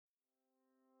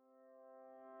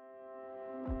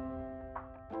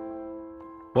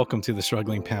Welcome to the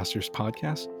Struggling Pastors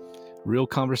Podcast, real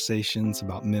conversations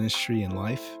about ministry and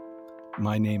life.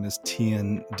 My name is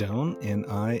Thien, and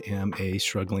I am a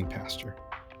struggling pastor.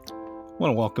 I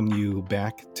want to welcome you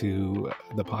back to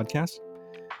the podcast.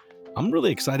 I'm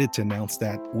really excited to announce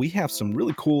that we have some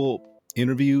really cool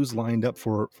interviews lined up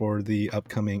for the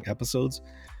upcoming episodes.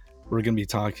 We're going to be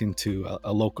talking to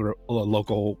a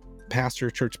local pastor,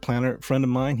 church planner, friend of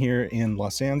mine here in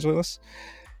Los Angeles.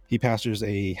 He pastors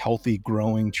a healthy,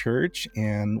 growing church,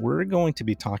 and we're going to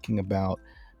be talking about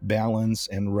balance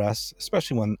and rest,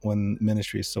 especially when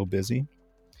ministry is so busy.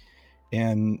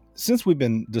 And since we've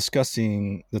been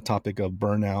discussing the topic of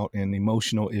burnout and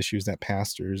emotional issues that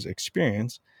pastors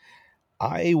experience,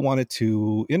 I wanted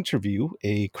to interview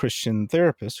a Christian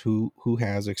therapist who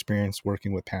has experience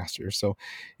working with pastors. So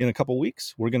in a couple of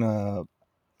weeks, we're going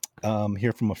to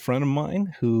hear from a friend of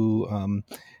mine who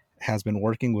has been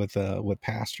working with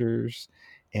pastors,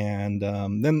 and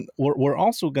then we're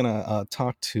also going to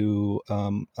talk to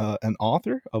an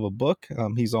author of a book.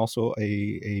 He's also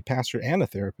a pastor and a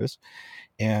therapist,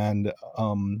 and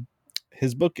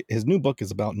his new book is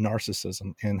about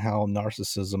narcissism and how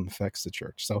narcissism affects the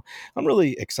church. So I'm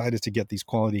really excited to get these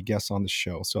quality guests on the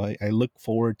show. So I look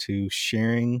forward to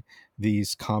sharing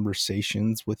these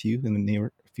conversations with you in the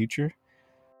near future.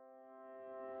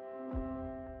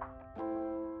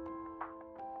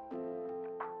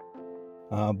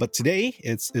 But today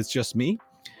it's just me.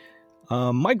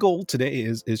 My goal today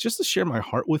is just to share my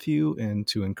heart with you and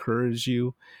to encourage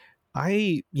you.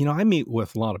 I meet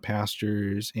with a lot of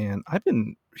pastors, and I've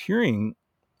been hearing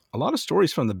a lot of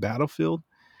stories from the battlefield.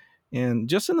 And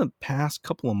just in the past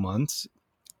couple of months,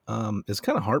 it's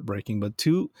kind of heartbreaking. But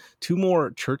two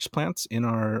more church plants in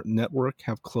our network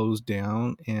have closed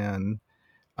down, and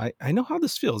I know how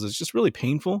this feels. It's just really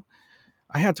painful.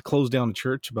 I had to close down a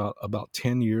church about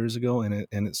 10 years ago, and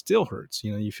it still hurts.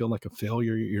 You know, you feel like a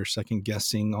failure. You're second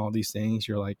guessing all these things.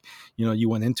 You're like, you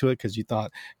went into it because you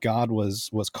thought God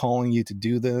was calling you to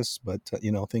do this, but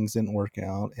things didn't work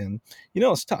out. And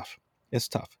it's tough. It's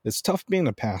tough. It's tough being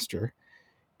a pastor.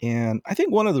 And I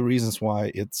think one of the reasons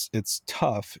why it's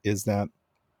tough is that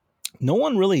no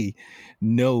one really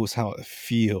knows how it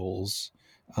feels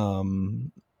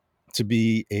to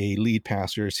be a lead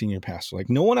pastor, a senior pastor. Like,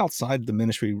 no one outside the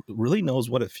ministry really knows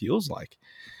what it feels like.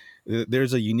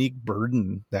 There's a unique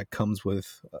burden that comes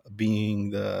with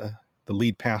being the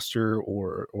lead pastor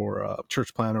or a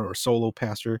church planner or solo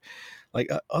pastor. Like,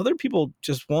 other people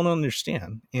just won't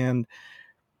understand. And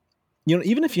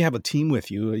even if you have a team with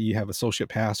you, you have associate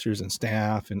pastors and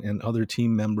staff and other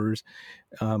team members,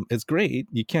 it's great.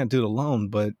 You can't do it alone,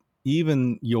 but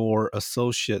even your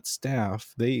associate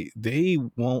staff, they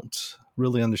won't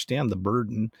really understand the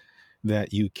burden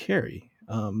that you carry,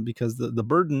 because the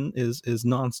burden is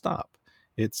nonstop.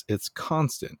 It's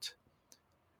constant.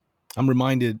 I'm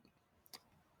reminded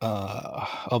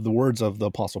of the words of the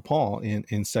Apostle Paul in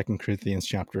 2 Corinthians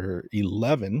chapter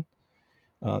 11.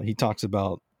 He talks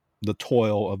about the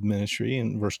toil of ministry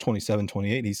in verse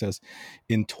 27-28. He says,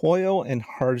 "In toil and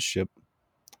hardship,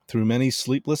 through many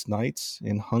sleepless nights,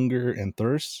 in hunger and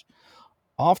thirst,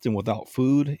 often without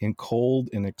food, in cold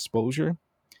and exposure.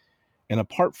 And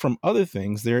apart from other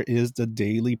things, there is the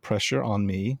daily pressure on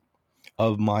me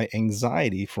of my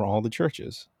anxiety for all the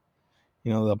churches."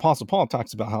 The Apostle Paul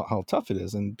talks about how tough it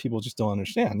is, and people just don't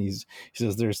understand. He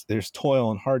says there's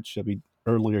toil and hardship.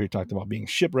 Earlier he talked about being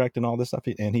shipwrecked and all this stuff,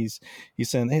 and he's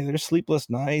saying, hey, there's sleepless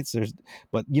nights.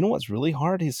 But you know what's really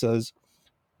hard? He says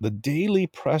the daily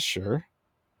pressure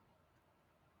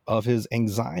of his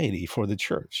anxiety for the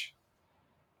church.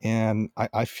 And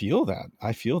I feel that.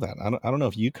 I don't know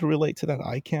if you can relate to that.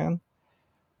 I can.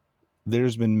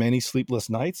 There's been many sleepless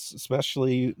nights,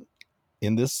 especially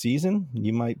in this season.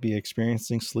 You might be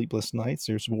experiencing sleepless nights.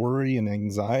 There's worry and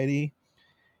anxiety.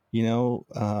 I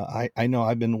know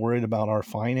I've been worried about our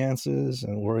finances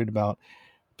and worried about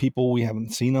people we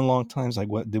haven't seen in a long time. It's like,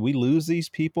 what, did we lose these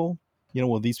people?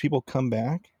 Will these people come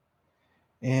back?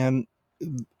 And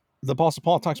the Apostle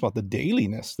Paul talks about the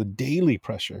dailiness, the daily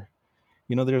pressure.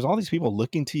 There's all these people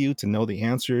looking to you to know the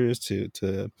answers,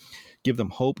 to give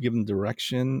them hope, give them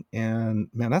direction. And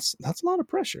man, that's a lot of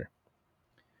pressure.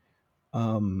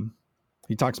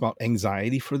 He talks about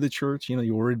anxiety for the church.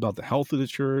 You're worried about the health of the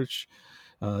church.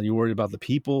 You're worried about the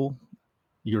people,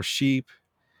 your sheep,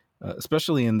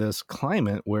 especially in this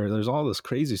climate where there's all this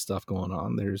crazy stuff going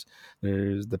on. There's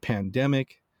the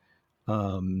pandemic.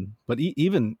 But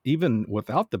even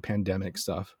without the pandemic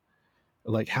stuff,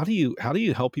 Like, how do you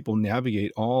help people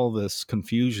navigate all this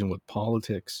confusion with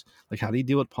politics? Like, how do you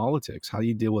deal with politics? How do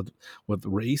you deal with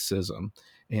racism?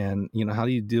 And how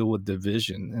do you deal with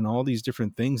division and all these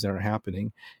different things that are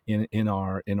happening in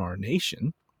our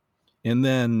nation? And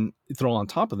then throw on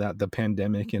top of that the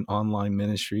pandemic and online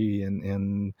ministry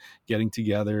and getting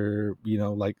together,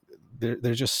 like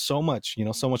there's just so much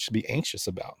to be anxious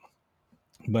about.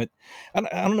 But I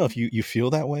don't know if you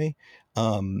feel that way.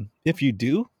 If you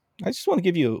do, I just want to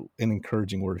give you an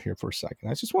encouraging word here for a second.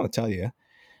 I just want to tell you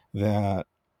that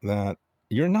that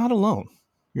you're not alone.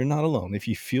 You're not alone. If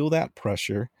you feel that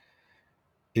pressure,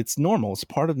 it's normal. It's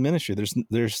part of ministry.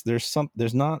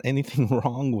 There's not anything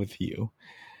wrong with you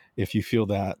if you feel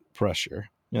that pressure.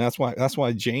 And that's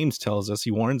why James tells us,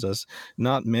 he warns us,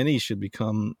 not many should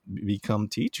become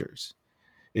teachers.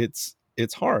 It's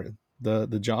hard.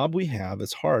 The job we have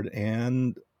is hard,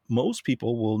 and most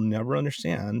people will never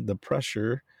understand the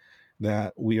pressure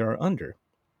that we are under.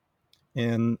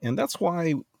 And that's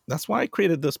why I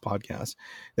created this podcast,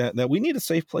 that we need a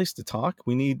safe place to talk.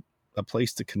 We need a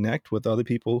place to connect with other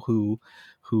people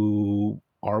who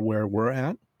are where we're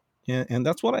at. And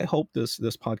that's what I hope this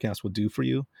podcast will do for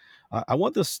you. I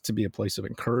want this to be a place of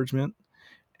encouragement.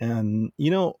 And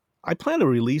I plan to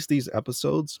release these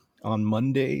episodes on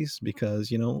Mondays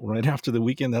because right after the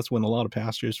weekend, that's when a lot of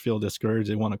pastors feel discouraged,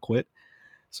 they want to quit.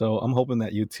 So I'm hoping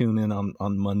that you tune in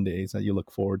on Mondays, that you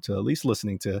look forward to at least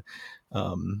listening to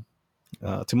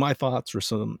my thoughts or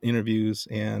some interviews.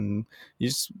 And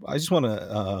I just want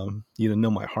to you to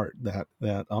know my heart, that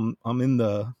I'm in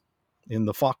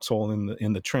the foxhole,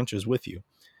 in the trenches with you.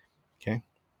 Okay.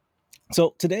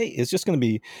 So today is just gonna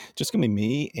be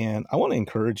me, and I want to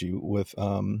encourage you with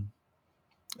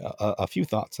a few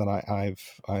thoughts that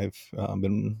I've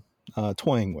been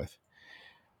toying with.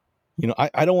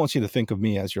 I don't want you to think of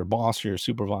me as your boss or your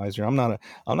supervisor. I'm not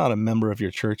a member of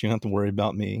your church. You don't have to worry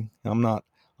about me. I'm not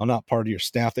part of your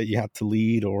staff that you have to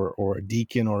lead, or a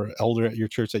deacon or elder at your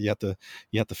church that you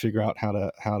have to figure out how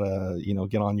to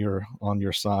get on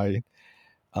your side.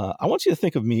 I want you to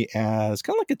think of me as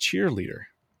kind of like a cheerleader,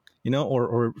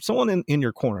 or someone in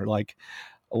your corner, like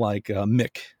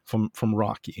Mick from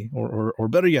Rocky, or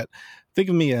better yet, think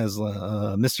of me as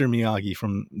Mr. Miyagi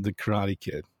from the Karate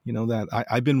Kid. That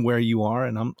I've been where you are,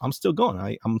 and I'm still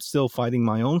going. I'm still fighting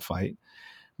my own fight,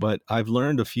 but I've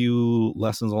learned a few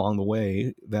lessons along the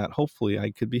way that hopefully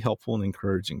I could be helpful and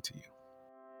encouraging to you.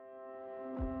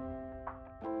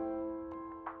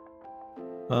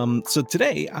 So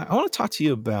today I want to talk to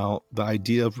you about the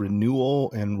idea of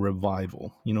renewal and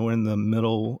revival. We're in the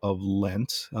middle of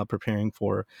Lent, preparing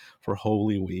for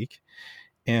Holy Week,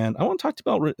 and I want to talk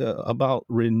about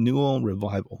renewal and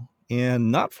revival,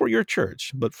 and not for your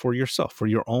church, but for yourself, for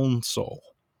your own soul.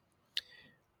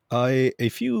 A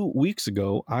few weeks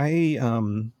ago, I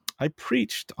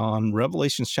preached on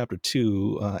Revelations chapter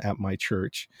 2 at my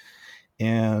church,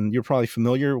 and you're probably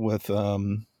familiar with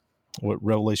what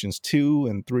Revelations 2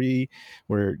 and 3,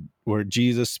 where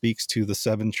Jesus speaks to the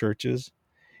seven churches.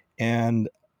 And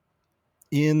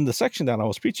in the section that I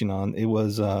was preaching on, it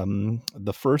was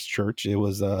the first church. It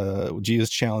was Jesus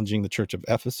challenging the church of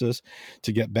Ephesus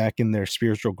to get back in their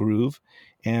spiritual groove.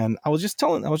 And I was just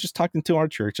talking to our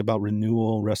church about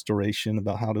renewal, restoration,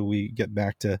 about how do we get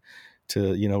back to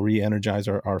re-energize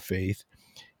our faith.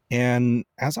 And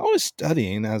as I was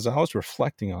studying, as I was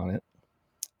reflecting on it,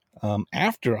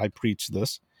 after I preached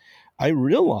this, I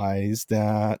realized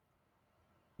that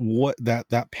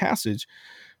that passage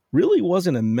really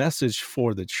wasn't a message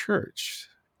for the church,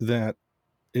 that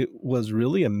it was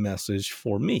really a message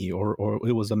for me, or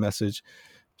it was a message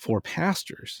for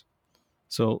pastors.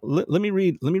 So let me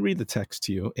read the text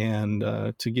to you, and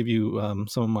to give you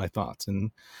some of my thoughts.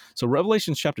 And so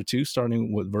Revelation chapter 2,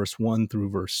 starting with verse 1 through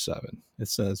verse 7, it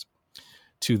says,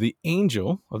 "To the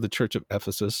angel of the church of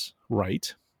Ephesus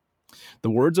write, the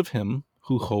words of him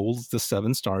who holds the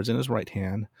seven stars in his right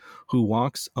hand, who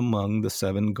walks among the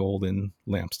seven golden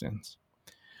lampstands.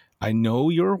 I know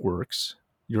your works,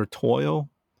 your toil,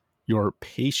 your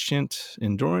patient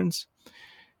endurance,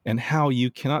 and how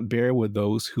you cannot bear with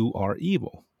those who are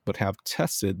evil, but have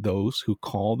tested those who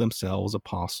call themselves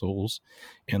apostles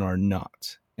and are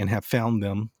not, and have found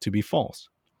them to be false.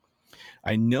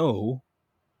 I know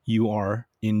you are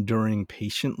enduring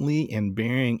patiently and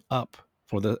bearing up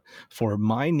for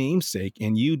my name's sake,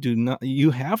 and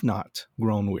you have not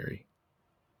grown weary."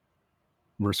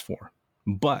 Verse 4.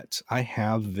 "But I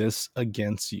have this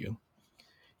against you.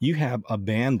 You have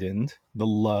abandoned the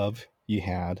love you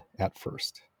had at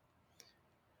first.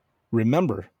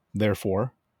 Remember,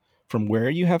 therefore, from where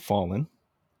you have fallen,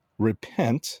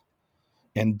 repent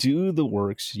and do the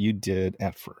works you did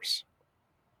at first.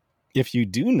 If you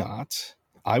do not,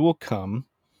 I will come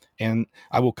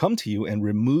to you and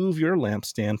remove your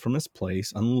lampstand from its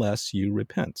place unless you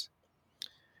repent.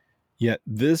 Yet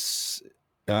this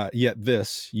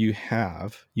you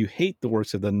hate the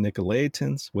works of the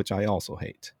Nicolaitans, which I also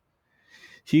hate.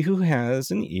 He who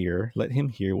has an ear, let him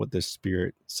hear what the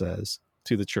Spirit says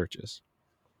to the churches.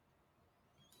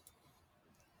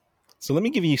 So let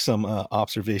me give you some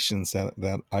observations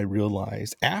that I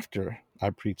realized after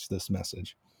I preached this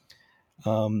message.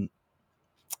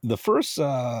 The first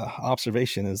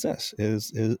observation is this: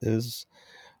 is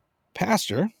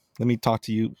Pastor. Let me talk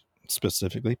to you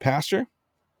specifically, Pastor.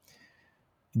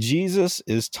 Jesus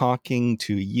is talking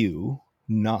to you,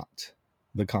 not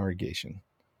the congregation.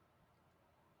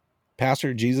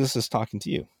 Pastor, Jesus is talking to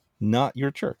you, not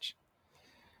your church.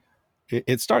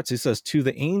 It starts, it says, to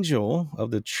the angel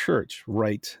of the church,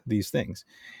 write these things.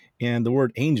 And the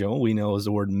word angel, we know, is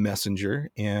the word messenger,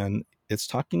 and it's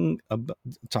talking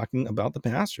about the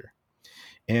pastor.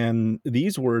 And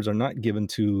these words are not given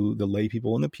to the lay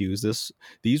people in the pews.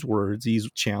 These words, these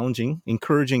challenging,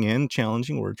 encouraging, and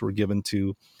challenging words were given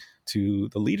to the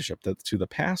leadership, to the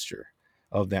pastor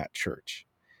of that church.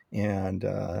 And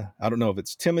I don't know if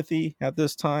it's Timothy at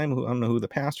this time. I don't know who the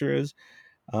pastor is.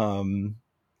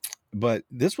 But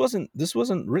this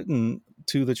wasn't written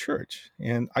to the church.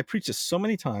 And I preached this so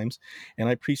many times, and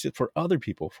I preached it for other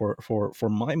people, for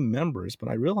my members. But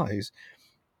I realized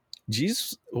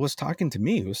Jesus was talking to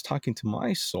me. He was talking to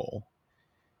my soul.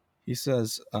 He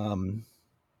says,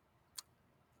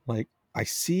 like, I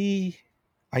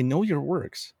know your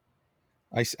works.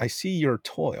 I see your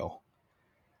toil,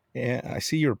 and I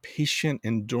see your patient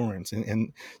endurance.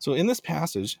 And so in this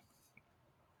passage,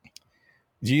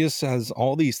 Jesus says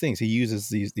all these things. He uses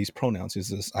these pronouns. He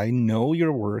says, I know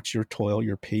your works, your toil,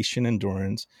 your patient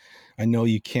endurance. I know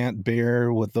you can't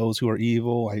bear with those who are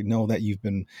evil. I know that you've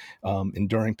been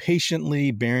enduring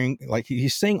patiently, bearing, like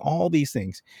he's saying all these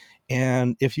things.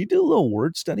 And if you do a little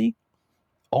word study,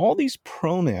 all these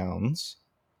pronouns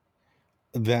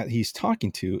that he's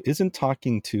talking to isn't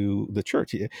talking to the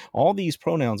church. All these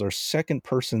pronouns are second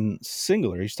person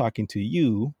singular. He's talking to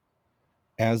you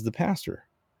as the pastor.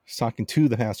 He's talking to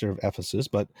the pastor of Ephesus,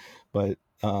 but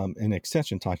in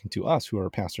extension, talking to us who are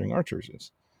pastoring our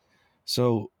churches.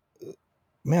 So,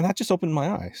 man, that just opened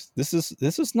my eyes. This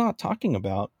is not talking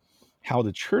about how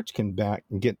the church can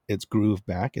get its groove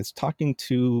back. It's talking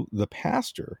to the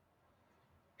pastor,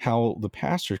 how the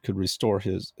pastor could restore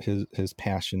his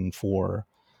passion for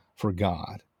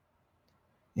God.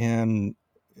 And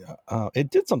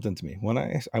it did something to me when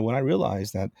I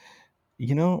realized that,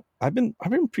 I've been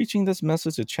preaching this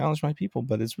message to challenge my people,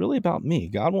 but it's really about me.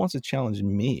 God wants to challenge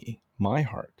me, my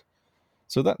heart.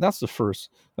 So that's the first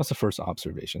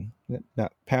observation.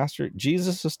 That Pastor,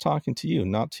 Jesus is talking to you,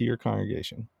 not to your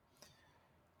congregation.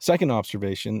 Second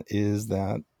observation is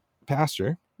that,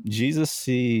 Pastor, Jesus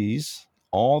sees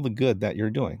all the good that you're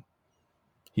doing.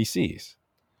 He sees.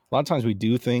 A lot of times we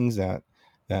do things that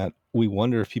we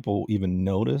wonder if people even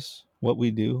notice what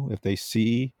we do, if they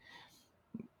see,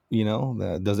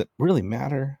 does it really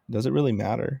matter? Does it really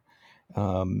matter?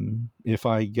 If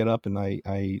I get up and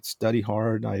I study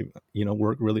hard, I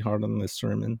work really hard on this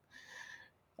sermon,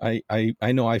 I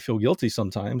know I feel guilty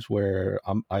sometimes where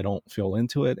I don't feel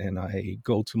into it, and I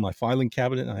go to my filing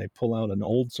cabinet and I pull out an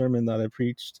old sermon that I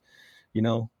preached,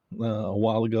 a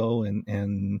while ago,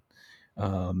 and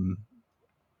I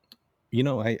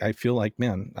feel like,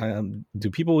 man,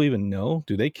 do people even know?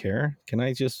 Do they care? Can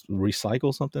I just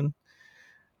recycle something?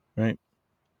 Right.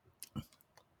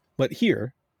 But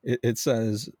here it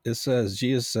says,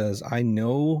 Jesus says, I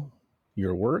know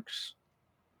your works.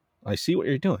 I see what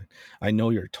you're doing. I know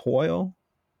your toil.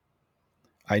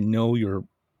 I know your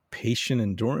patient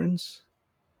endurance.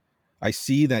 I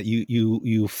see that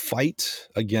you fight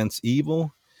against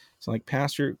evil. It's like,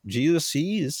 Pastor, Jesus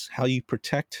sees how you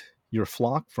protect your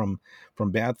flock from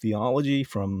bad theology,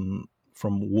 from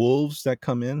wolves that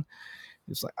come in.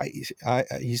 It's like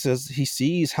he says he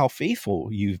sees how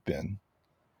faithful you've been,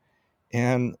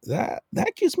 and that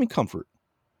gives me comfort,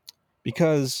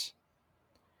 because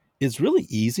it's really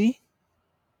easy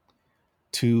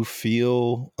to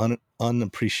feel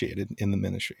unappreciated in the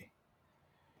ministry.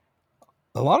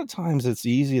 A lot of times it's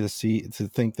easy to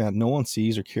think that no one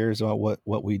sees or cares about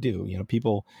what we do.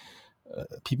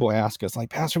 People ask us, like,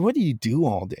 Pastor, what do you do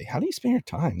all day? How do you spend your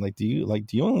time? Like, do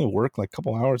you only work like a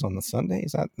couple hours on the Sunday?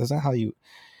 Is that how you,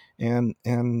 and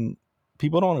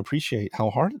people don't appreciate how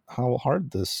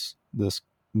hard this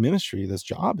ministry, this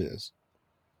job is.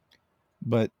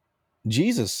 But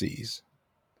Jesus sees,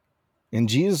 and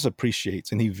Jesus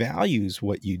appreciates, and he values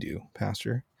what you do,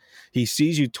 Pastor. He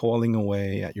sees you toiling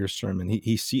away at your sermon.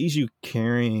 He sees you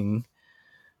carrying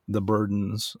the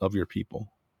burdens of your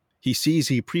people.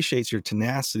 He appreciates your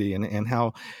tenacity and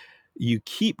how you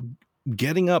keep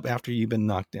getting up after you've been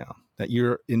knocked down, that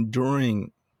you're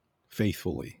enduring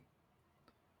faithfully.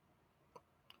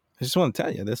 I just want to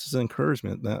tell you, this is an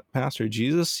encouragement that, Pastor,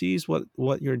 Jesus sees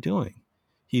what you're doing.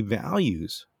 He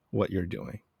values what you're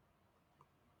doing.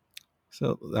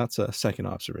 So that's a second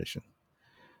observation.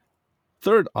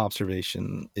 Third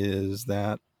observation is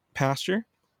that, Pastor,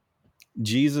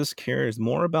 Jesus cares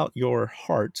more about your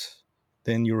heart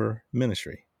than your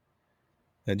ministry.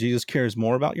 That Jesus cares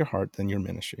more about your heart than your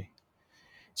ministry.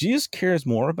 Jesus cares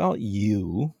more about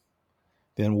you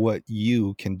than what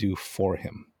you can do for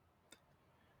him.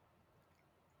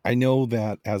 I know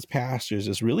that as pastors,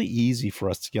 it's really easy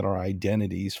for us to get our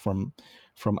identities from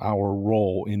our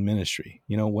role in ministry.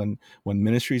 You know, when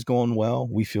ministry is going well,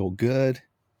 we feel good.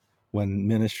 When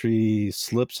ministry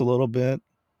slips a little bit,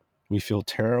 we feel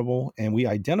terrible, and we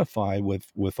identify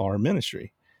with our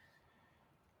ministry.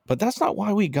 But that's not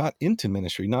why we got into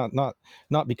ministry. Not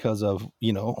because of,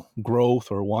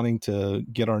 growth or wanting to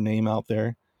get our name out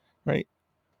there, right?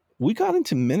 We got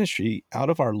into ministry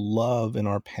out of our love and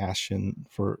our passion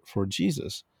for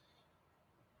Jesus.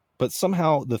 But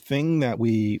somehow the thing that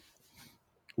we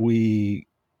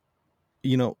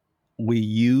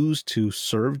use to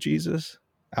serve Jesus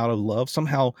out of love,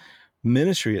 somehow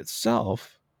ministry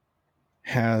itself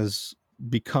has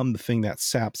become the thing that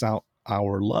saps out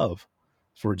our love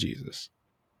for Jesus.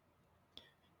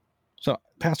 So,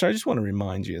 Pastor, I just want to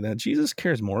remind you that Jesus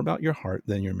cares more about your heart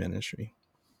than your ministry.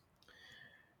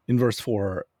 In verse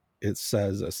 4, it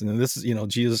says this, and this is,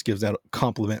 Jesus gives that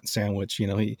compliment sandwich.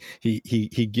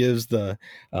 He gives the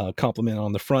compliment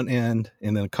on the front end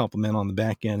and then a compliment on the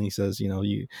back end. He says,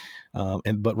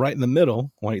 but right in the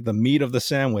middle, right, the meat of the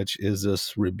sandwich is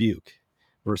this rebuke.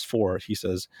 Verse 4, he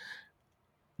says,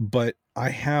 "But I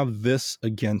have this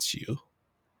against you,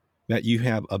 that you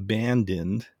have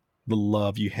abandoned the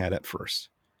love you had at first."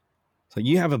 So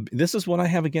this is what I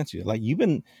have against you. Like, you've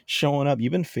been showing up,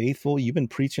 you've been faithful, you've been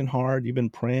preaching hard, you've been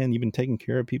praying, you've been taking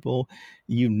care of people.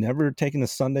 You've never taken a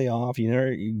Sunday off.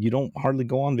 You don't hardly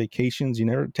go on vacations. You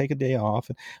never take a day off.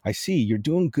 I see you're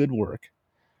doing good work,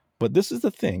 but this is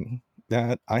the thing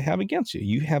that I have against you.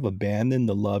 You have abandoned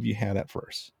the love you had at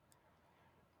first.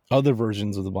 Other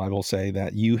versions of the Bible say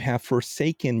that you have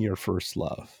forsaken your first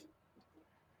love.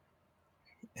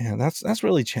 And that's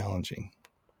really challenging.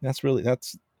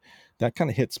 That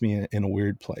kind of hits me in a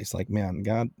weird place. Like, man,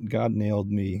 God nailed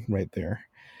me right there.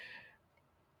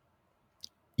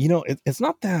 It's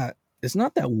not that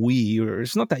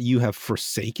you have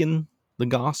forsaken the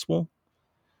gospel.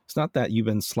 It's not that you've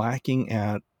been slacking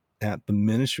at the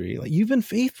ministry. Like, you've been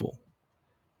faithful.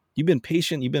 You've been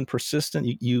patient. You've been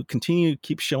persistent. You continue to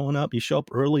keep showing up. You show up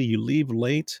early. You leave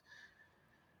late.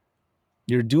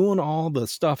 You're doing all the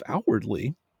stuff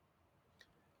outwardly.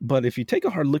 But if you take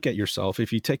a hard look at yourself,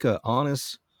 if you take an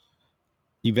honest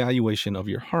evaluation of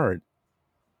your heart,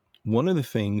 one of the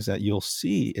things that you'll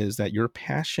see is that your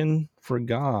passion for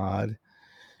God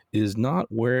is not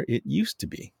where it used to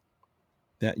be.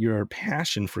 That your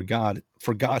passion for God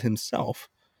himself,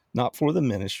 not for the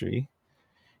ministry.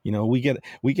 We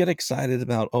get excited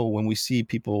about, when we see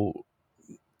people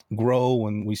grow,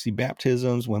 when we see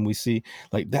baptisms, when we see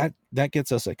like that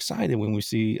gets us excited, when we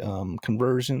see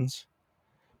conversions.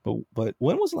 But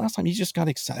when was the last time you just got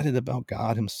excited about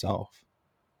God himself?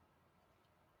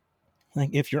 Like,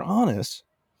 if you're honest,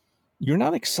 you're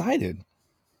not excited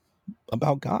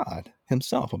about God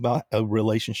himself, about a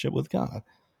relationship with God.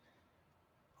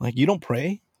 Like, you don't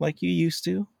pray like you used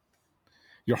to.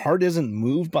 Your heart isn't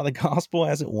moved by the gospel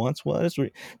as it once was.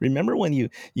 Remember when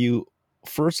you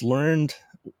first learned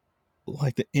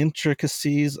like the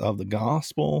intricacies of the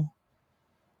gospel,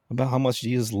 about how much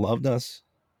Jesus loved us,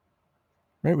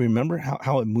 right? Remember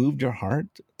how it moved your heart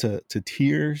to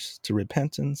tears, to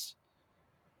repentance.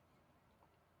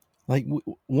 Like,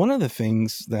 one of the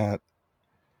things that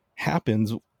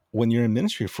happens when you're in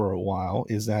ministry for a while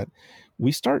is that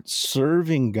we start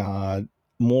serving God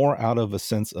more out of a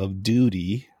sense of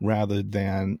duty rather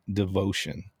than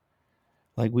devotion.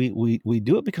 Like, we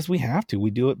do it because we have to.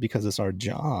 We do it because it's our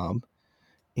job,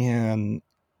 and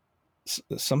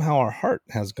somehow our heart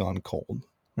has gone cold,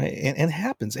 right? And it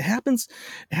happens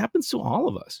to all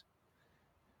of us.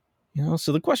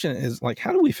 So the question is, like,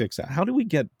 how do we fix that? How do we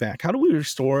get back? How do we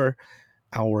restore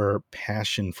our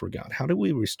passion for God? How do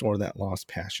we restore that lost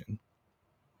passion?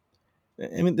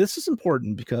 I mean, this is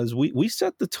important because we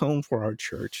set the tone for our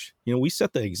church. We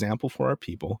set the example for our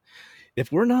people.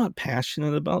 if we're not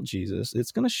passionate about Jesus,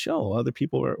 it's going to show. Other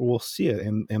people will see it,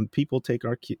 and people take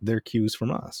their cues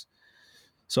from us.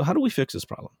 So how do we fix this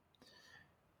problem?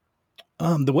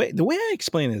 The way I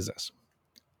explain it is this.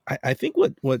 I think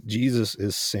what Jesus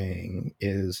is saying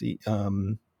is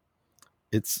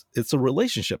it's a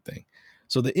relationship thing.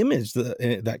 So the image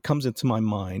that comes into my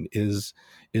mind is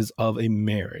of a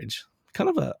marriage, kind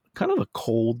of a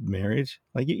cold marriage.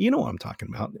 Like, you know what I'm talking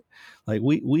about. Like,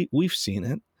 we've seen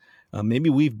it. Maybe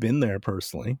we've been there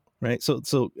personally, right?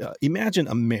 So imagine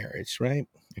a marriage, right?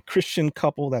 A Christian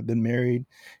couple that been married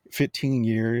 15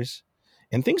 years,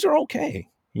 and things are okay.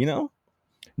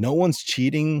 No one's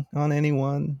cheating on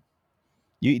anyone.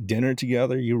 You eat dinner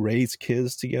together. You raise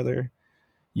kids together.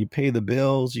 You pay the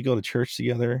bills. You go to church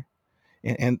together,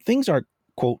 and things are,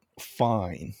 quote,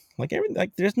 fine. Like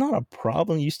there's not a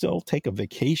problem. You still take a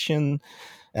vacation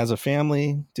as a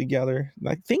family together.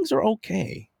 Like, things are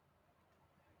okay.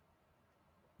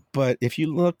 But if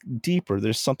you look deeper,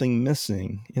 there's something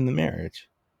missing in the marriage.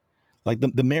 Like,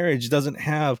 the marriage doesn't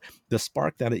have the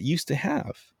spark that it used to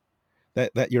have.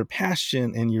 That your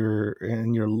passion and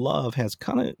your love has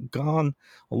kind of gone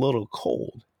a little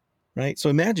cold, right? So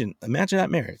imagine that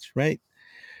marriage, right?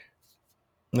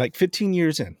 Like 15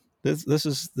 years in, this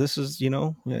is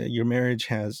your marriage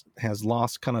has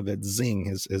lost kind of its zing,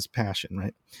 his passion,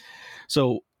 right?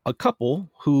 So a couple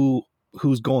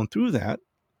who's going through that,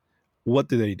 what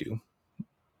do they do?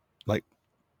 Like,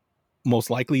 most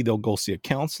likely they'll go see a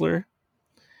counselor.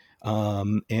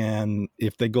 And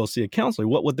if they go see a counselor,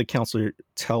 what would the counselor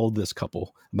tell this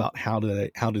couple about how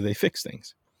do they fix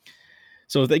things?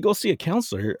 So if they go see a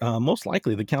counselor, most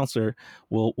likely the counselor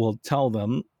will tell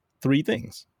them three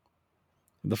things.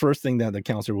 The first thing that the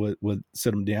counselor would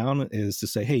sit them down is to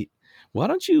say, hey, why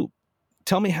don't you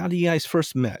tell me, how do you guys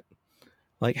first met?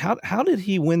 Like, how did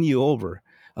he win you over?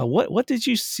 What did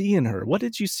you see in her? What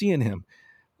did you see in him?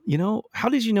 How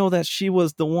did you know that she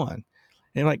was the one?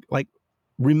 And like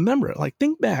remember, like,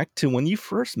 think back to when you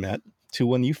first met, to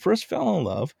when you first fell in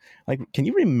love. Like, can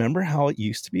you remember how it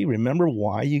used to be? Remember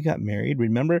why you got married?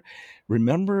 Remember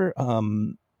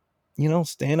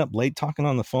staying up late talking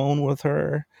on the phone with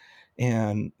her,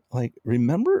 and like,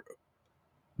 remember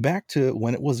back to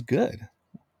when it was good.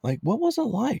 Like, what was it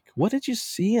like? What did you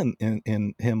see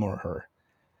in him or her?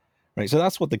 Right. So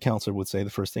that's what the counselor would say. The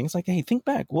first thing is like, hey, think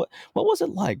back. What was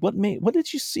it like? What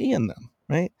did you see in them?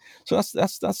 Right. So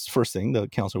that's the first thing the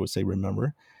counselor would say,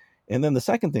 remember. And then the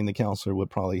second thing the counselor would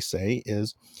probably say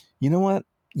is, you know what?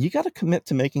 You got to commit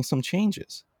to making some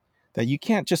changes. That you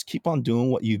can't just keep on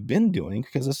doing what you've been doing,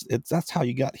 because that's how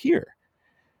you got here.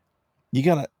 You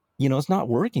got to, it's not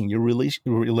working. Your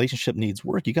relationship needs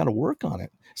work. You got to work on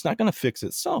it. It's not going to fix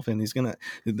itself. And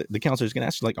the counselor is going to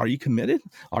ask you, like, are you committed?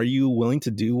 Are you willing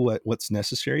to do what's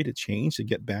necessary to change, to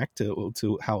get back to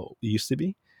how it used to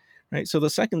be? Right. So the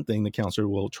second thing the counselor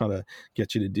will try to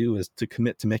get you to do is to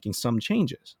commit to making some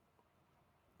changes.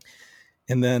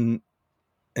 And then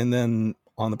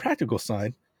on the practical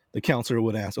side, the counselor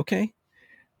would ask, okay,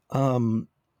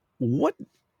 what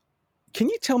can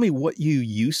you tell me what you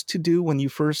used to do when you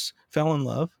first fell in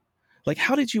love? Like,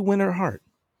 how did you win her heart?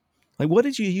 Like, what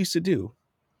did you used to do?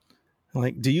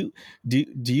 Like, do you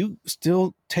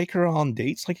still take her on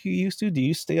dates like you used to? Do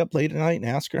you stay up late at night and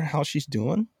ask her how she's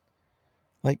doing?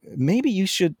 Like, maybe you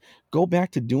should go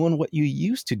back to doing what you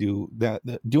used to do,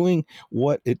 doing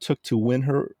what it took to win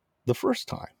her the first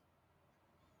time.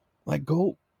 Like,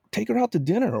 go take her out to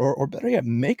dinner, or better yet,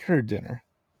 make her dinner.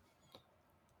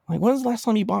 Like, when's the last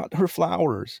time you bought her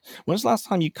flowers? When's the last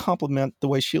time you compliment the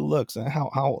way she looks and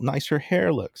how nice her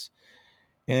hair looks?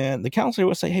 And the counselor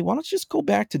would say, hey, why don't you just go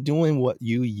back to doing what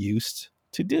you used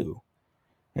to do?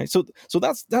 Right? So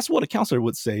that's what a counselor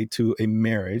would say to a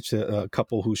marriage, a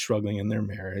couple who's struggling in their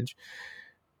marriage.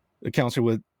 The counselor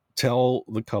would tell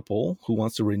the couple who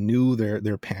wants to renew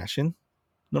their passion,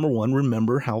 number one,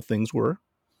 remember how things were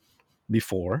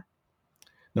before.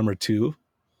 Number two,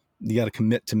 you got to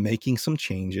commit to making some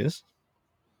changes.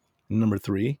 And number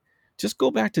three, just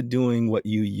go back to doing what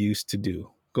you used to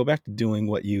do. Go back to doing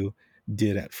what you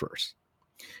did at first.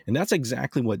 And that's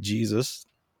exactly what Jesus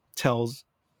tells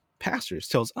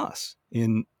us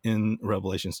in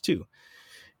Revelations 2.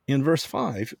 In verse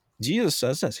 5, Jesus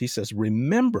says this. He says,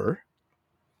 remember,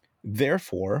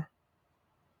 therefore,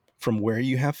 from where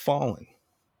you have fallen,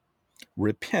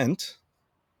 repent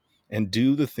and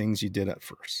do the things you did at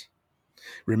first.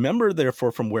 Remember,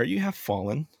 therefore, from where you have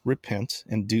fallen, repent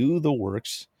and do the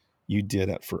works you did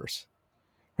at first.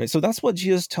 Right? So that's what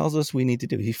Jesus tells us we need to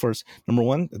do. He first, number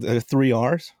one, there are 3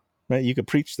 R's, right? You could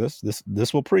preach this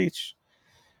will preach.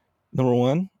 Number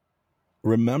one,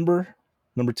 remember.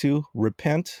 Number two,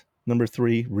 repent. Number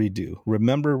 3, redo.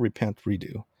 Remember, repent,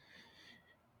 redo.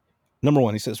 Number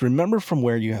 1, he says, remember from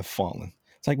where you have fallen.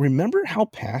 It's like, remember how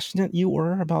passionate you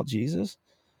were about Jesus?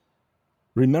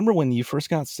 Remember when you first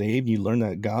got saved, you learned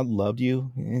that God loved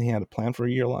you and he had a plan for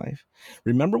your life?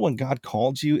 Remember when God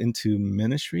called you into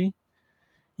ministry?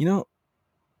 You know,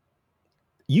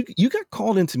 you got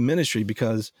called into ministry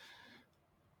because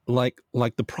like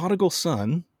the prodigal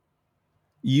son,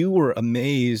 you were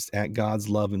amazed at God's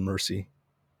love and mercy.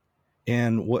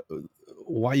 And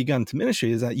why you got into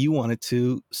ministry is that you wanted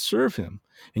to serve him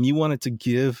and you wanted to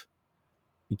give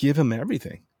him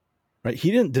everything, right?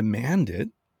 He didn't demand it.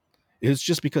 It was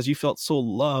just because you felt so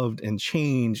loved and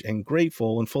changed and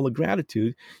grateful and full of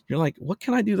gratitude. You're like, what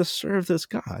can I do to serve this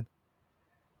God?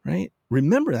 Right?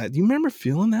 Remember that. Do you remember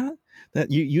feeling that?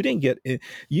 That you didn't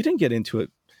get into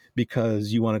it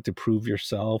because you wanted to prove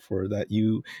yourself, or that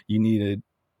you needed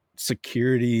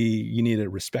security, you needed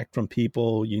respect from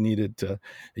people, you needed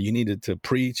to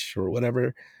preach or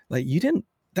whatever. Like, you didn't.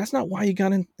 That's not why you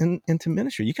got into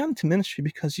ministry. You got into ministry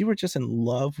because you were just in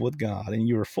love with God and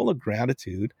you were full of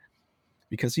gratitude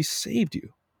because he saved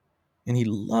you and he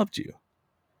loved you.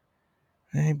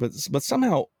 Right? But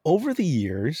somehow over the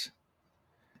years,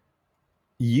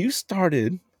 you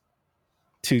started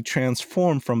to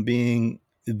transform from being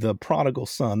the prodigal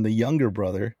son, the younger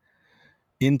brother,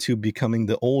 into becoming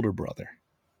the older brother.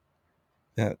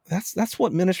 That's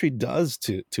what ministry does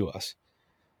to us.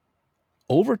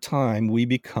 Over time, we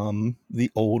become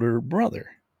the older brother,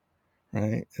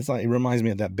 right? It's like, it reminds me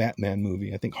of that Batman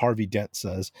movie. I think Harvey Dent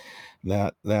says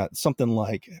that something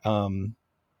like, you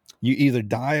either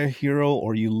die a hero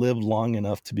or you live long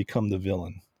enough to become the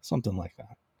villain, something like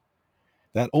that.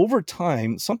 That over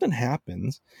time, something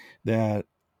happens that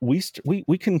we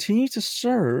continue to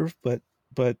serve, but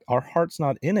our heart's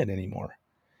not in it anymore.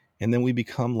 And then we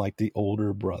become like the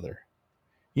older brother.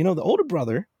 You know, the older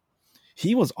brother,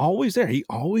 he was always there. He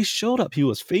always showed up. He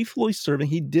was faithfully serving.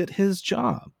 He did his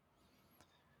job.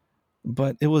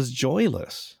 But it was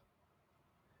joyless.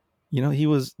 You know, he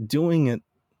was doing it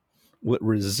with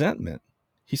resentment.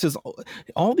 He says,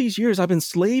 all these years I've been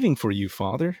slaving for you,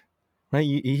 Father. Right?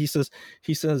 He says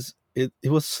it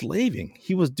was slaving.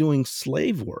 He was doing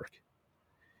slave work.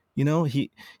 You know, he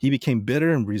became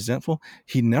bitter and resentful.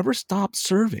 He never stopped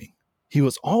serving. He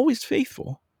was always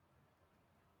faithful.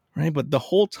 Right? But the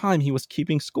whole time he was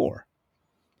keeping score.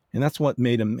 And that's what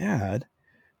made him mad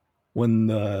when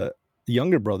the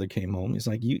younger brother came home. He's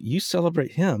like, you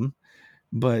celebrate him,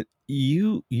 but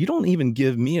you don't even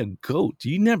give me a goat.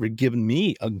 You never given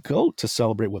me a goat to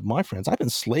celebrate with my friends. I've been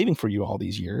slaving for you all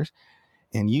these years,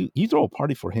 and you throw a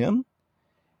party for him.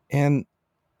 And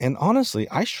honestly,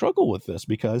 I struggle with this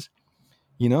because,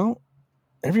 you know,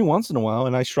 every once in a while,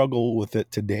 and I struggle with it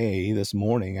today, this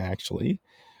morning, actually,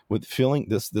 with feeling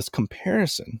this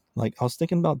comparison. Like, I was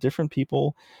thinking about different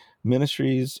people,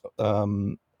 ministries,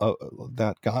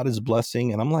 that God is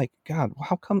blessing. And I'm like, God,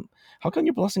 how come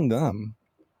you're blessing them?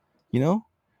 You know,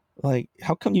 like,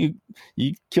 how come you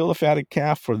kill a fatted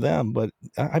calf for them, but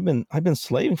I've been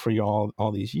slaving for you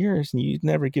all these years, and you've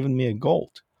never given me a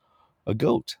goat.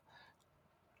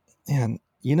 And,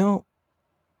 you know,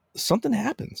 something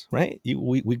happens, right?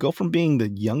 We go from being the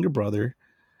younger brother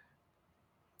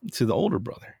to the older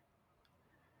brother.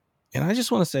 And I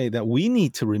just want to say that we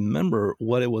need to remember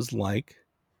what it was like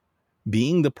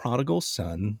being the prodigal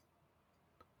son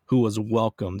who was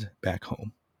welcomed back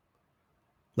home.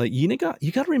 Like, you got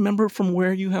to remember from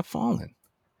where you have fallen.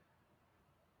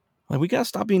 Like, we got to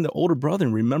stop being the older brother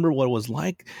and remember what it was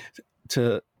like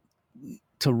to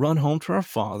run home to our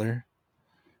Father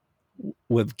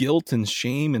with guilt and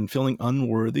shame and feeling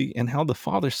unworthy, and how the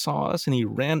Father saw us and he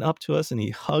ran up to us and he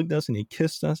hugged us and he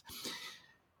kissed us.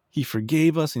 He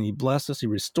forgave us and he blessed us. He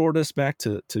restored us back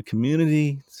to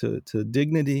community, to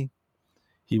dignity.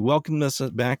 He welcomed us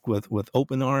back with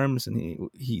open arms, and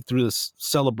he through this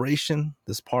celebration,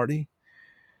 this party.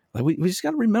 Like, we just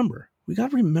got to remember. We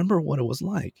got to remember what it was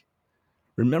like.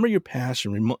 Remember your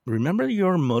passion. Remember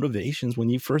your motivations when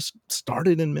you first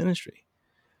started in ministry.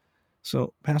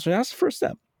 So, Pastor, that's the first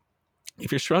step.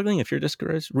 If you're struggling, if you're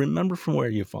discouraged, remember from where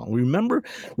you've fallen.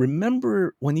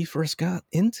 Remember when you first got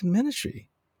into ministry,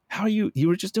 how you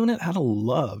were just doing it out of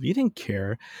love. You didn't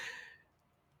care.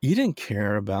 You didn't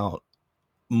care about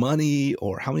money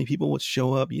or how many people would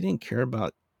show up. You didn't care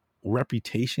about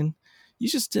reputation. You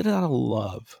just did it out of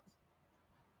love.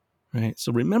 Right?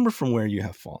 So remember from where you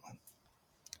have fallen.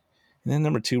 And then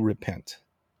number 2, repent.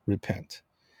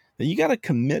 Now, you got to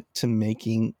commit to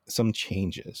making some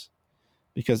changes,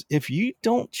 because if you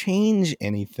don't change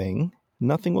anything,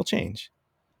 nothing will change.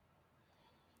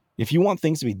 If you want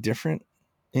things to be different,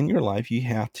 in your life, you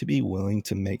have to be willing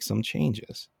to make some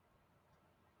changes.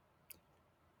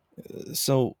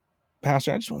 So,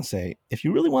 Pastor, I just want to say, if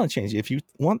you really want to change, if you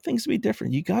want things to be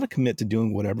different, you got to commit to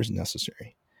doing whatever's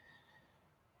necessary.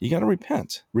 You got to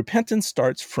repent. Repentance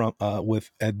starts from with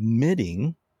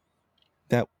admitting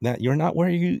that you're not where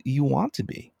you want to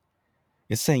be.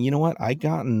 It's saying, you know what, I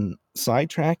gotten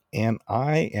sidetracked, and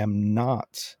I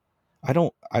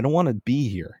don't want to be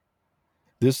here.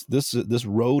 This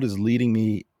road is leading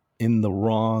me in the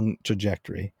wrong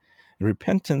trajectory. And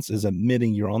repentance is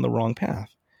admitting you're on the wrong path.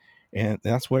 And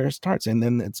that's where it starts. And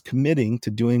then it's committing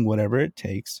to doing whatever it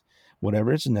takes,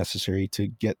 whatever is necessary to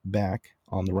get back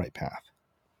on the right path.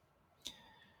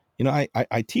 You know,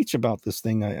 I teach about this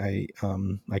thing I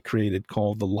created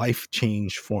called the life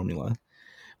change formula.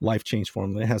 Life change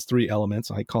formula. It has 3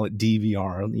 elements. I call it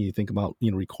DVR. You think about,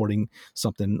 recording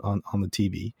something on the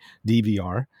TV.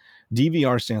 DVR.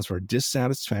 DVR stands for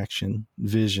dissatisfaction,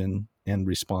 vision, and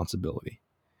responsibility.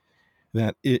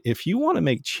 That if you want to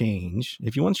make change,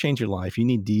 if you want to change your life, you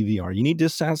need DVR. You need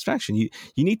dissatisfaction. You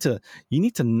need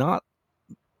to not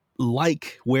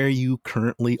like where you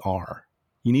currently are.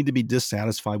 You need to be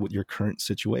dissatisfied with your current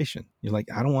situation. You're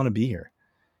like, I don't want to be here.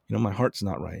 My heart's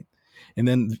not right. And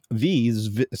then V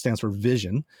stands for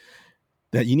vision,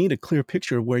 that you need a clear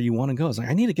picture of where you want to go. It's like,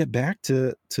 I need to get back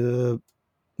to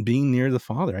being near the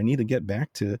Father. I need to get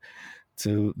back to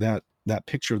that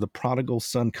picture of the prodigal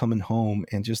son coming home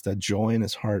and just that joy in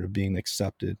his heart of being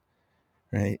accepted,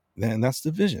 right? And that's the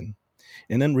vision.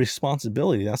 And then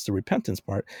responsibility, that's the repentance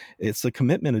part. It's the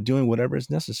commitment of doing whatever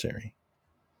is necessary.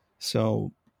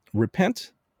 So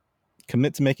repent,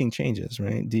 commit to making changes,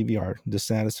 right? DVR,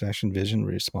 dissatisfaction, vision,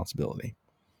 responsibility.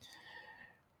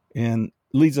 And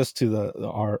leads us to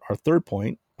our third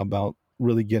point about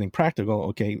really getting practical.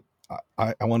 Okay,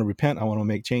 I want to repent. I want to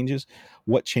make changes.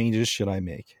 What changes should I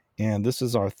make? And this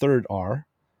is our third R,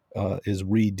 is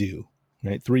redo,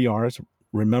 right? 3 R's: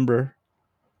 remember,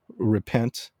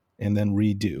 repent, and then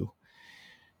redo.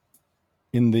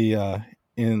 In the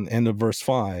in end of verse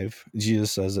 5,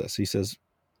 Jesus says this. He says,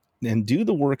 and do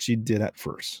the works you did at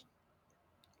first.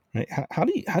 Right? How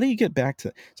do you get back to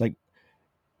it? It's like,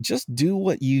 just do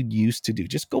what you used to do.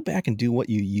 Just go back and do what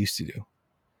you used to do.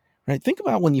 Right? Think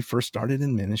about when you first started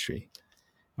in ministry,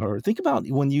 or think about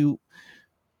when you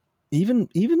even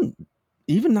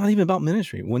not even about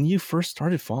ministry, when you first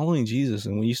started following Jesus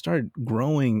and when you started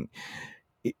growing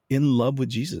in love with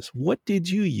Jesus. What did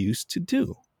you used to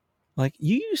do? Like,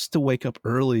 you used to wake up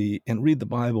early and read the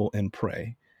Bible and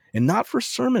pray, and not for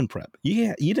sermon prep.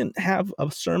 You didn't have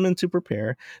a sermon to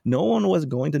prepare. No one was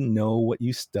going to know what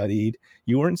you studied.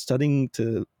 You weren't studying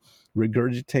to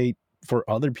regurgitate for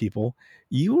other people.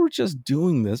 You were just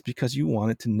doing this because you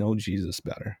wanted to know Jesus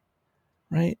better,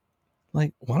 right?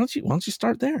 Like, why don't you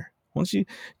start there? Why don't you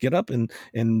get up and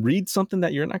read something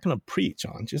that you're not going to preach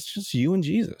on, just you and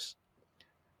Jesus,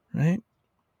 right?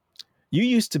 You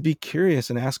used to be curious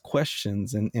and ask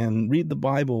questions and read the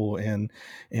Bible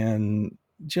and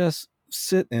just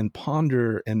sit and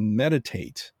ponder and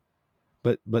meditate.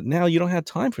 But now you don't have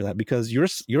time for that because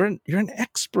you're an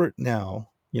expert now.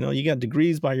 You got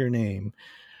degrees by your name.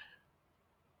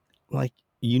 Like,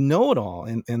 you know it all,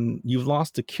 and you've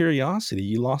lost the curiosity.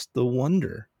 You lost the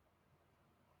wonder.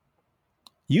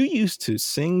 You used to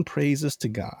sing praises to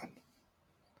God.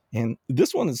 And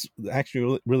this one is actually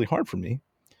really, really hard for me,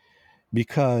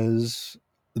 because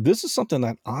this is something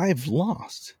that I've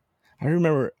lost. I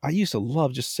remember I used to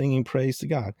love just singing praise to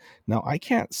God. Now, I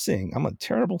can't sing. I'm a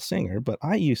terrible singer, but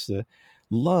I used to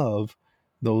love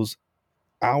those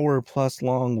hour-plus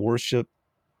long worship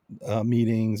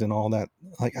meetings and all that.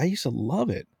 Like, I used to love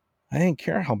it. I didn't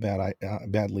care how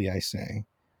badly I sang.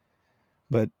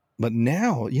 But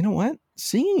now, you know what?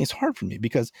 Singing is hard for me,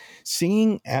 because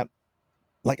singing I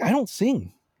don't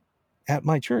sing at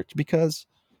my church because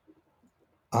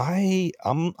I'm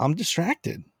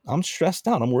distracted. I'm stressed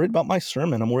out. I'm worried about my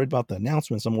sermon. I'm worried about the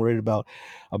announcements. I'm worried about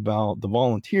the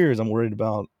volunteers. I'm worried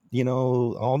about,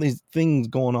 all these things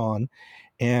going on.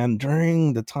 And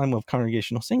during the time of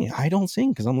congregational singing, I don't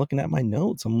sing because I'm looking at my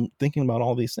notes. I'm thinking about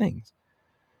all these things.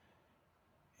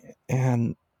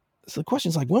 And so the question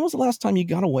is, like, when was the last time you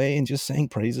got away and just sang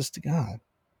praises to God?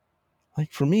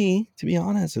 Like, for me, to be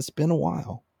honest, it's been a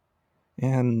while.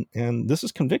 And this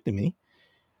is convicting me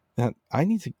that I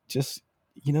need to just,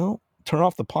 turn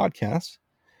off the podcast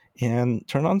and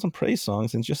turn on some praise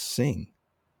songs and just sing.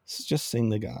 Just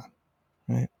sing to God,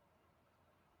 right?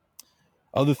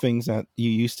 Other things that you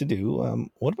used to do.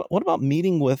 What about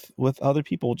meeting with other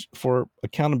people for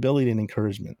accountability and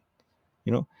encouragement?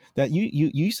 That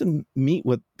you used to meet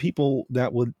with people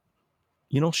that would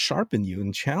sharpen you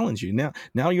and challenge you.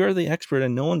 Now you're the expert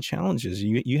and no one challenges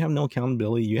you. You have no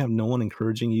accountability. You have no one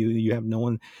encouraging you. You have no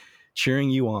one cheering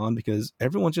you on because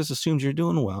everyone just assumes you're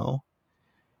doing well.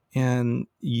 And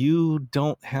you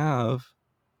don't have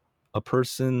a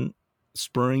person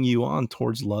spurring you on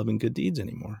towards love and good deeds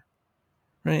anymore,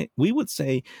 right? We would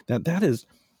say that is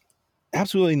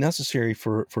absolutely necessary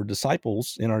for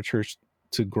disciples in our church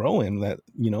to grow in, that,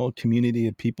 a community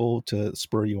of people to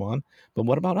spur you on. But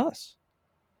what about us?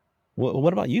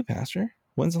 What about you, Pastor?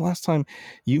 When's the last time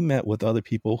you met with other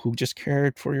people who just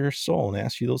cared for your soul and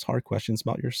asked you those hard questions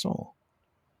about your soul?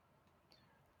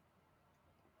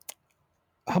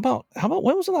 How about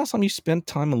when was the last time you spent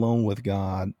time alone with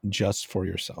God just for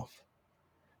yourself?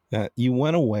 That you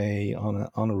went away on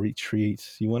a retreat,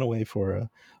 you went away for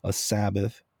a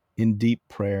Sabbath in deep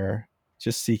prayer,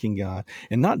 just seeking God,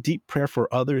 and not deep prayer for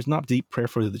others, not deep prayer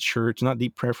for the church, not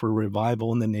deep prayer for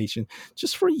revival in the nation,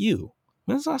 just for you.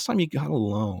 When's the last time you got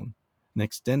alone, an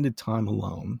extended time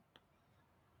alone?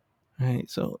 Right.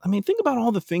 So, think about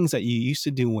all the things that you used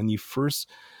to do when you first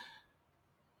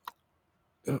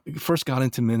got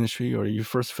into ministry or you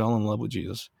first fell in love with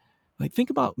Jesus. Like,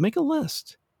 make a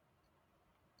list.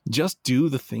 Just do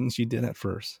the things you did at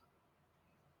first.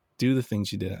 Do the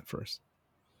things you did at first.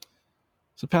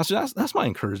 So, Pastor, that's my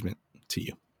encouragement to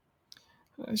you.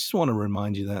 I just want to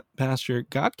remind you that, Pastor,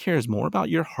 God cares more about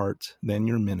your heart than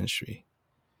your ministry.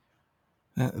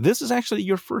 This is actually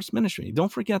your first ministry.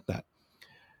 Don't forget that.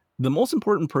 The most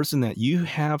important person that you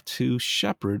have to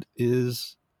shepherd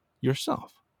is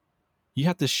yourself. You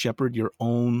have to shepherd your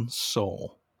own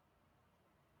soul.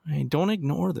 Right? Don't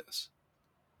ignore this.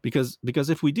 Because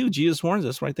if we do, Jesus warns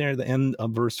us right there at the end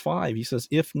of verse 5. He says,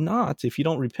 if you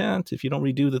don't repent, if you don't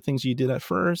redo the things you did at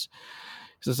first,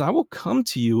 he says, I will come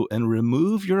to you and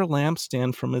remove your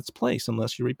lampstand from its place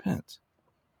unless you repent.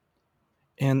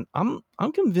 And I'm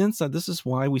convinced that this is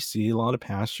why we see a lot of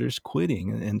pastors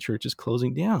quitting and churches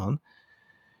closing down.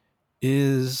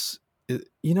 It's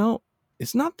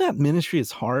not that ministry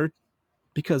is hard,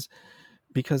 because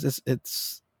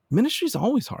it's ministry is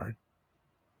always hard.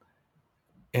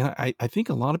 And I think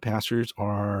a lot of pastors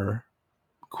are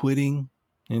quitting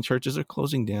and churches are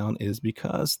closing down is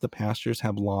because the pastors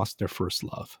have lost their first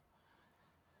love.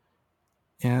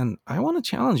 And I want to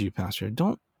challenge you, Pastor,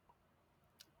 don't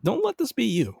let this be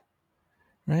you,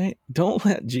 right? Don't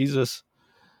let Jesus,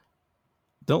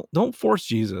 don't force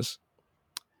Jesus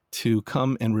to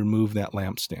come and remove that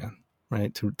lampstand,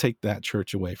 right? To take that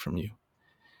church away from you,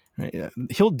 right?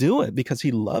 He'll do it because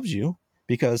he loves you,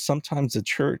 because sometimes the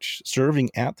church, serving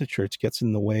at the church, gets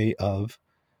in the way of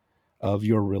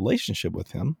your relationship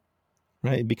with him,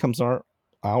 right? It becomes our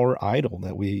idol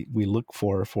that we look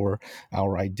for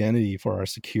our identity, for our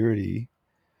security,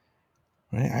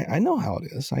 right? I know how it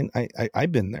is.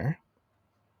 I've been there.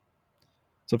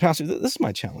 So, Pastor, this is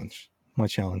my challenge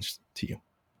to you.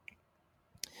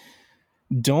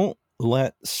 Don't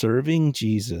let serving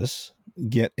Jesus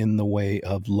get in the way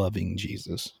of loving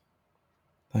Jesus.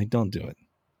 Like, don't do it.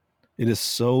 It is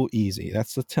so easy.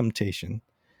 That's the temptation.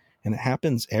 And it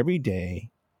happens every day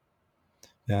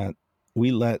that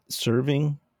we let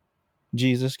serving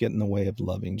Jesus get in the way of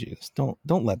loving Jesus. Don't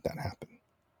let that happen.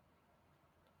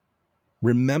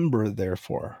 Remember,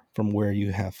 therefore, from where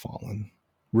you have fallen.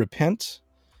 Repent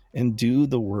and do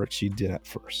the works you did at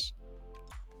first.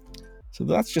 So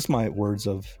that's just my words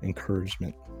of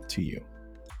encouragement to you.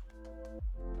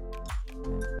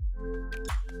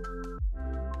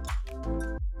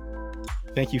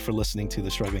 Thank you for listening to the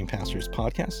Struggling Pastors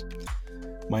podcast.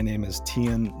 My name is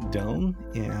Thien Doan,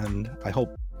 and I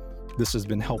hope this has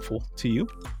been helpful to you.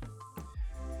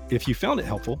 If you found it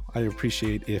helpful, I'd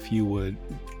appreciate if you would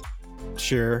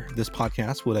share this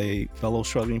podcast with a fellow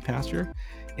struggling pastor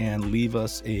and leave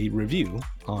us a review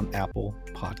on Apple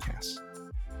Podcasts.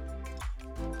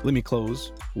 Let me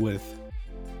close with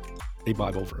a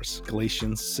Bible verse,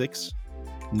 Galatians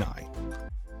 6:9.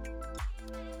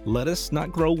 Let us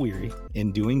not grow weary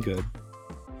in doing good,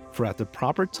 for at the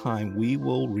proper time we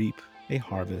will reap a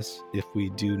harvest if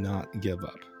we do not give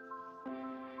up.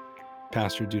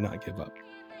 Pastor, do not give up.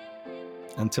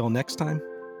 Until next time,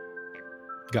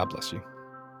 God bless you.